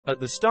At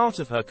the start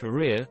of her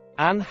career,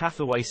 Anne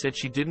Hathaway said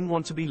she didn't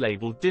want to be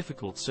labeled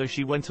difficult, so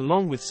she went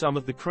along with some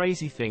of the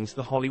crazy things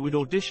the Hollywood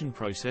audition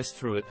process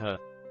threw at her.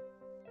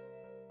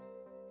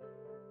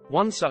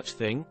 One such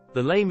thing,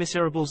 the Les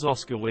Miserables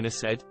Oscar winner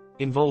said,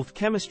 involved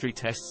chemistry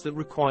tests that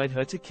required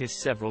her to kiss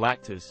several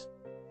actors.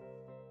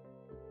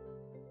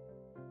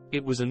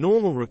 It was a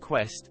normal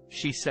request,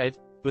 she said,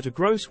 but a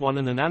gross one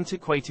and an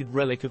antiquated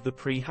relic of the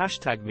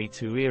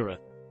pre-#MeToo era.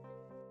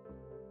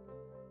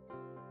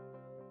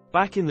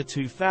 Back in the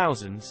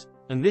 2000s,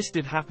 and this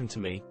did happen to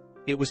me,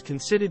 it was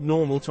considered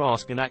normal to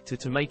ask an actor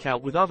to make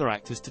out with other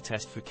actors to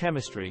test for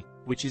chemistry,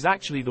 which is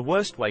actually the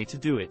worst way to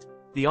do it,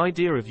 The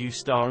Idea of You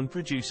star and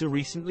producer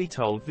recently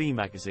told V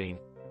Magazine.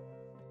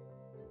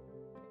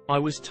 I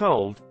was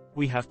told,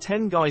 we have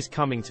 10 guys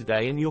coming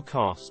today in your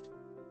cast.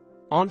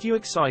 Aren't you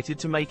excited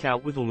to make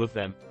out with all of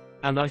them?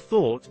 And I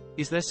thought,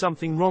 is there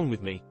something wrong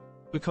with me?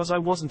 Because I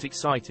wasn't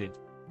excited.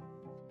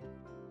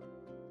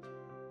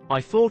 I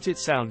thought it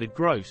sounded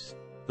gross.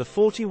 The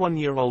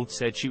 41-year-old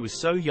said she was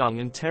so young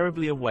and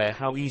terribly aware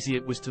how easy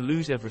it was to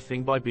lose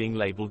everything by being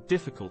labeled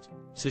difficult,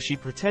 so she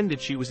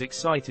pretended she was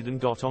excited and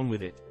got on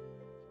with it.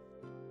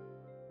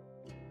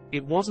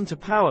 It wasn't a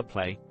power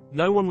play,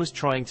 no one was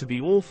trying to be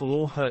awful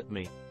or hurt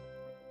me.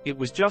 It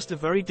was just a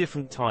very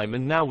different time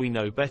and now we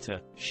know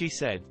better, she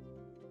said.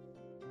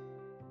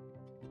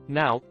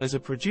 Now, as a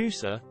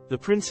producer, The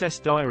Princess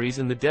Diaries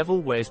and The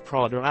Devil Wears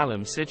Prada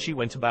alum said she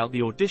went about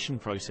the audition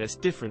process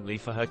differently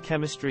for her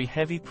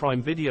chemistry-heavy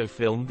Prime Video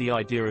film The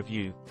Idea of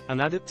You, an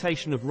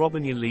adaptation of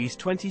Robin Lee's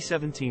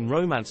 2017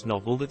 romance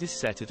novel that is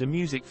set at a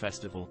music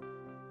festival.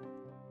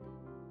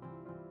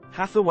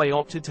 Hathaway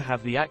opted to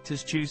have the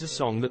actors choose a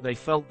song that they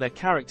felt their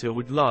character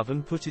would love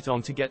and put it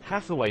on to get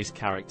Hathaway's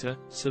character,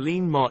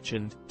 Celine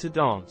Marchand, to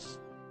dance.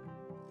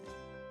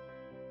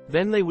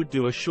 Then they would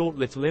do a short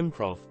little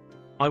improv.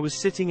 I was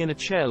sitting in a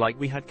chair like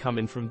we had come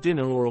in from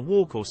dinner or a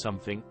walk or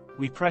something,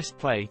 we pressed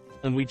play,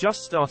 and we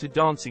just started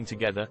dancing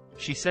together,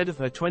 she said of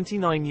her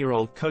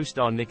 29-year-old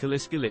co-star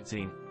Nicholas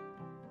Galitzine.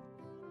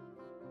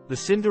 The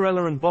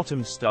Cinderella and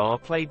Bottoms star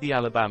played the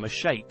Alabama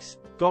Shakes,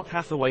 got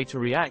Hathaway to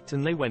react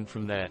and they went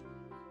from there.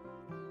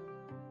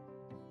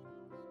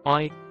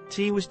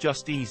 It was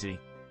just easy.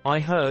 I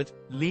heard,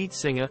 lead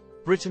singer,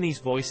 Brittany's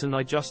voice and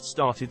I just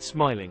started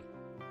smiling.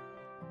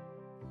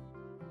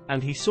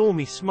 And he saw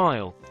me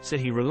smile, so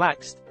he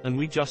relaxed, and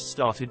we just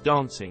started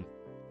dancing.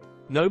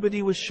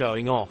 Nobody was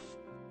showing off.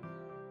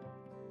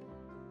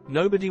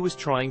 Nobody was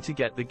trying to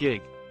get the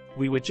gig.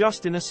 We were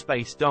just in a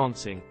space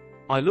dancing.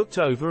 I looked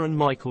over and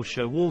Michael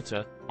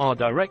Showalter, our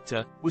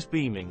director, was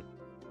beaming.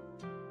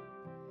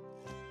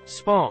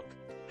 Spark.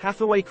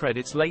 Hathaway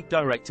credits late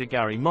director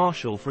Gary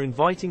Marshall for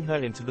inviting her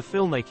into the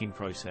filmmaking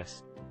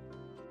process.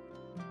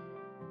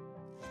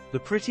 The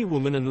Pretty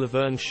Woman and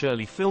Laverne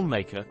Shirley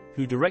filmmaker,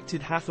 who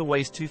directed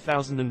Hathaway's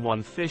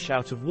 2001 Fish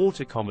Out of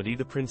Water comedy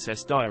The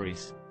Princess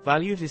Diaries,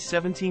 valued his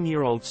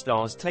 17-year-old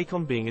star's take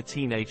on being a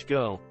teenage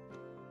girl.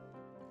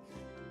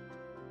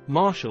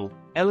 Marshall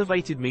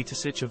elevated me to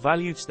such a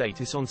valued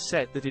status on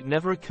set that it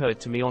never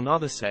occurred to me on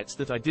other sets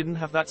that I didn't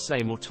have that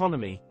same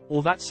autonomy,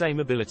 or that same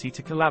ability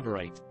to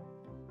collaborate.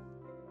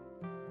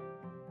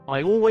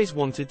 I always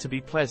wanted to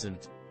be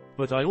pleasant.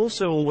 But I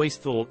also always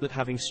thought that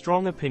having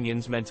strong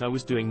opinions meant I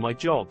was doing my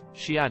job,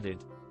 she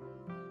added.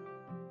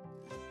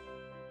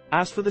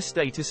 As for the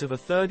status of a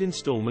third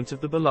installment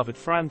of the beloved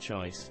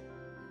franchise,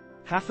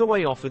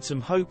 Hathaway offered some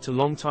hope to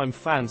longtime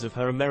fans of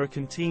her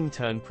American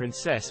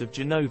teen-turned-princess of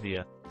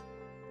Genovia.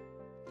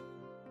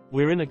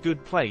 We're in a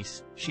good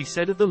place, she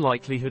said of the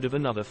likelihood of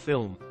another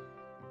film.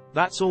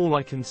 That's all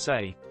I can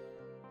say.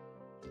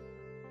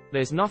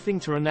 There's nothing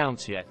to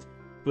announce yet.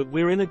 But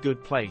we're in a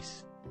good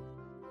place.